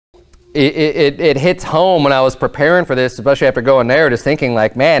it hits home when I was preparing for this, especially after going there, just thinking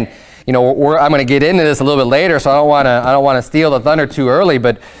like, man, you know, I'm going to get into this a little bit later, so I don't want to steal the thunder too early.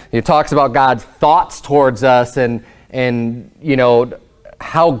 But it talks about God's thoughts towards us, and you know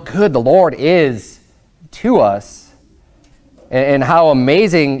how good the Lord is to us, and how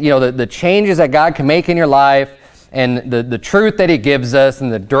amazing, you know, the changes that God can make in your life, and the truth that he gives us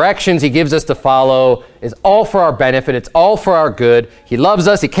and the directions he gives us to follow is all for our benefit. It's all for our good. He loves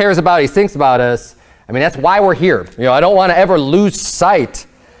us. He cares about us. He thinks about us. I mean, that's why we're here. You know, I don't want to ever lose sight.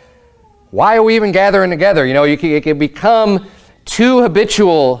 Why are we even gathering together? You know, it can become too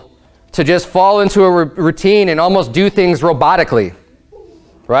habitual to just fall into a routine and almost do things robotically,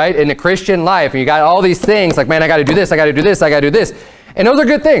 right? In the Christian life, and you got all these things like, man, I got to do this, I got to do this, I got to do this. And those are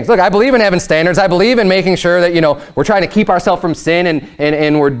good things. Look, I believe in having standards. I believe in making sure that, you know, we're trying to keep ourselves from sin,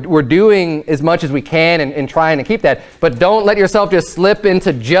 and we're doing as much as we can and trying to keep that. But don't let yourself just slip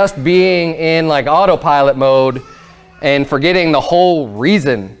into just being in like autopilot mode and forgetting the whole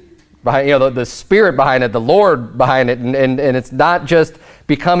reason behind, you know, the spirit behind it, the Lord behind it. And it's not just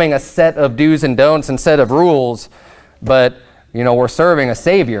becoming a set of do's and don'ts and set of rules, but, you know, we're serving a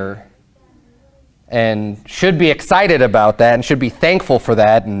Savior, and should be excited about that and should be thankful for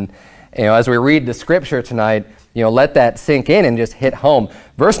that. And, you know, as we read the scripture tonight, you know, let that sink in and just hit home.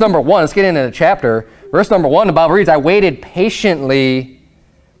 Verse number 1, let's get into the chapter. Verse number 1, the Bible reads, I waited patiently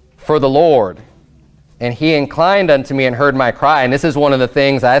for the Lord, and he inclined unto me and heard my cry. And this is one of the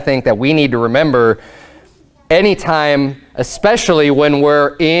things I think that we need to remember anytime, especially when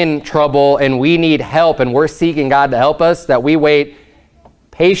we're in trouble and we need help and we're seeking God to help us, that we wait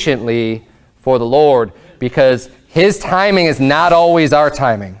patiently for the Lord, because his timing is not always our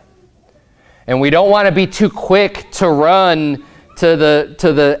timing. And we don't want to be too quick to run to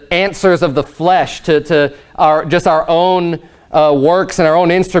the answers of the flesh, to our own works and our own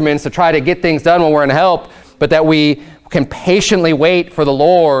instruments to try to get things done when we're in help, but that we can patiently wait for the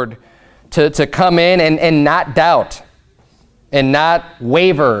Lord to come in and not doubt and not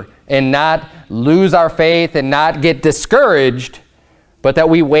waver and not lose our faith and not get discouraged, but that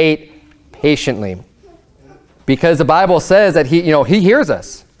we wait patiently, because the Bible says that he hears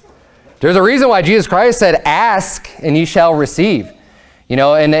us. There's a reason why Jesus Christ said, ask and ye shall receive, you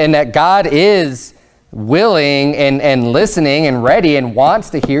know, and that God is willing and listening and ready and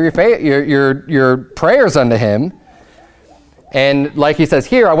wants to hear your prayers unto him. And like he says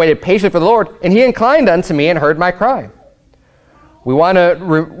here, I waited patiently for the Lord, and he inclined unto me and heard my cry. We want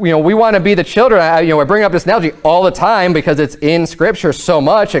to be the children. I bring up this analogy all the time because it's in Scripture so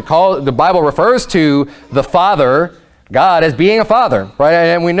much. The Bible refers to the Father, God, as being a father, right?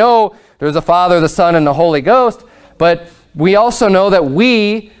 And we know there's a Father, the Son, and the Holy Ghost, but we also know that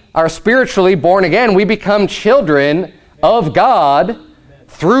we are spiritually born again. We become children of God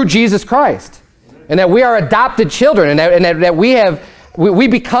through Jesus Christ, and that we are adopted children, and that we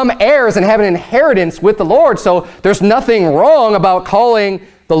become heirs and have an inheritance with the Lord. So there's nothing wrong about calling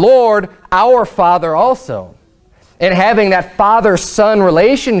the Lord our Father also, and having that father-son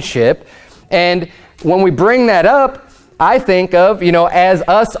relationship. And when we bring that up, I think of, you know, as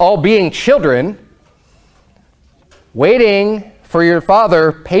us all being children, waiting for your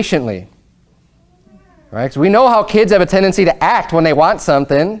father patiently, right? Because we know how kids have a tendency to act when they want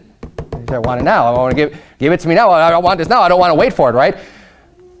something. I want it now. I want to give it to me now. I don't want this now. I don't want to wait for it, right?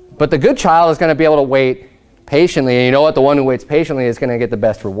 But the good child is going to be able to wait patiently. And you know what? The one who waits patiently is going to get the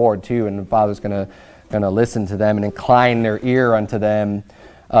best reward too. And the Father's going to listen to them and incline their ear unto them,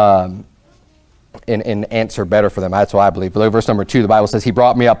 and answer better for them. That's what I believe. Verse number 2, the Bible says, he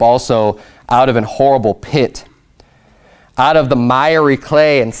brought me up also out of an horrible pit, out of the miry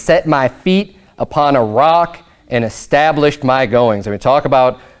clay, and set my feet upon a rock, and established my goings. I mean, talk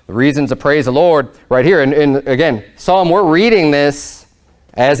about the reasons to praise the Lord right here. And again, Psalm, we're reading this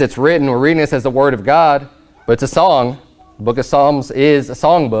as it's written. We're reading this as the Word of God, but it's a song. The book of Psalms is a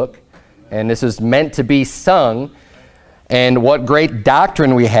songbook, and this is meant to be sung. And what great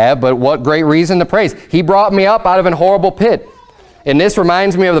doctrine we have, but what great reason to praise. He brought me up out of an horrible pit. And this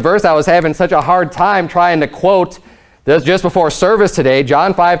reminds me of the verse I was having such a hard time trying to quote this just before service today,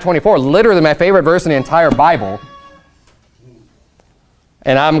 John 5:24, literally my favorite verse in the entire Bible.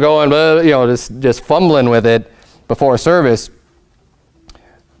 And I'm going, just fumbling with it before service.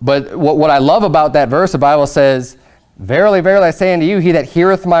 But what I love about that verse, the Bible says, verily, verily, I say unto you, he that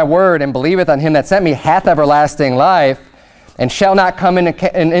heareth my word and believeth on him that sent me hath everlasting life, and shall not come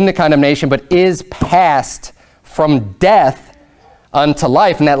into condemnation, but is passed from death unto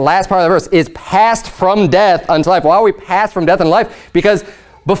life. And that last part of the verse is passed from death unto life. Why are we passed from death unto life? Because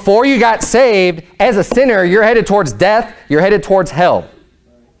before you got saved, as a sinner, you're headed towards death, you're headed towards hell.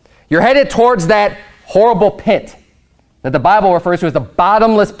 You're headed towards that horrible pit that the Bible refers to as the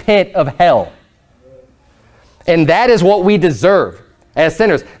bottomless pit of hell. And that is what we deserve as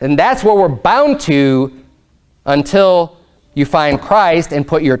sinners. And that's what we're bound to until you find Christ and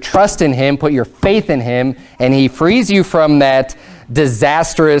put your trust in him, put your faith in him, and he frees you from that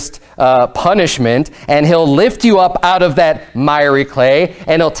disastrous punishment, and he'll lift you up out of that miry clay,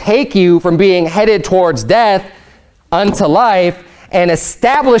 and he'll take you from being headed towards death unto life, and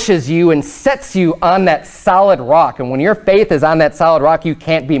establishes you and sets you on that solid rock. And when your faith is on that solid rock, you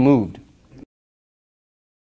can't be moved.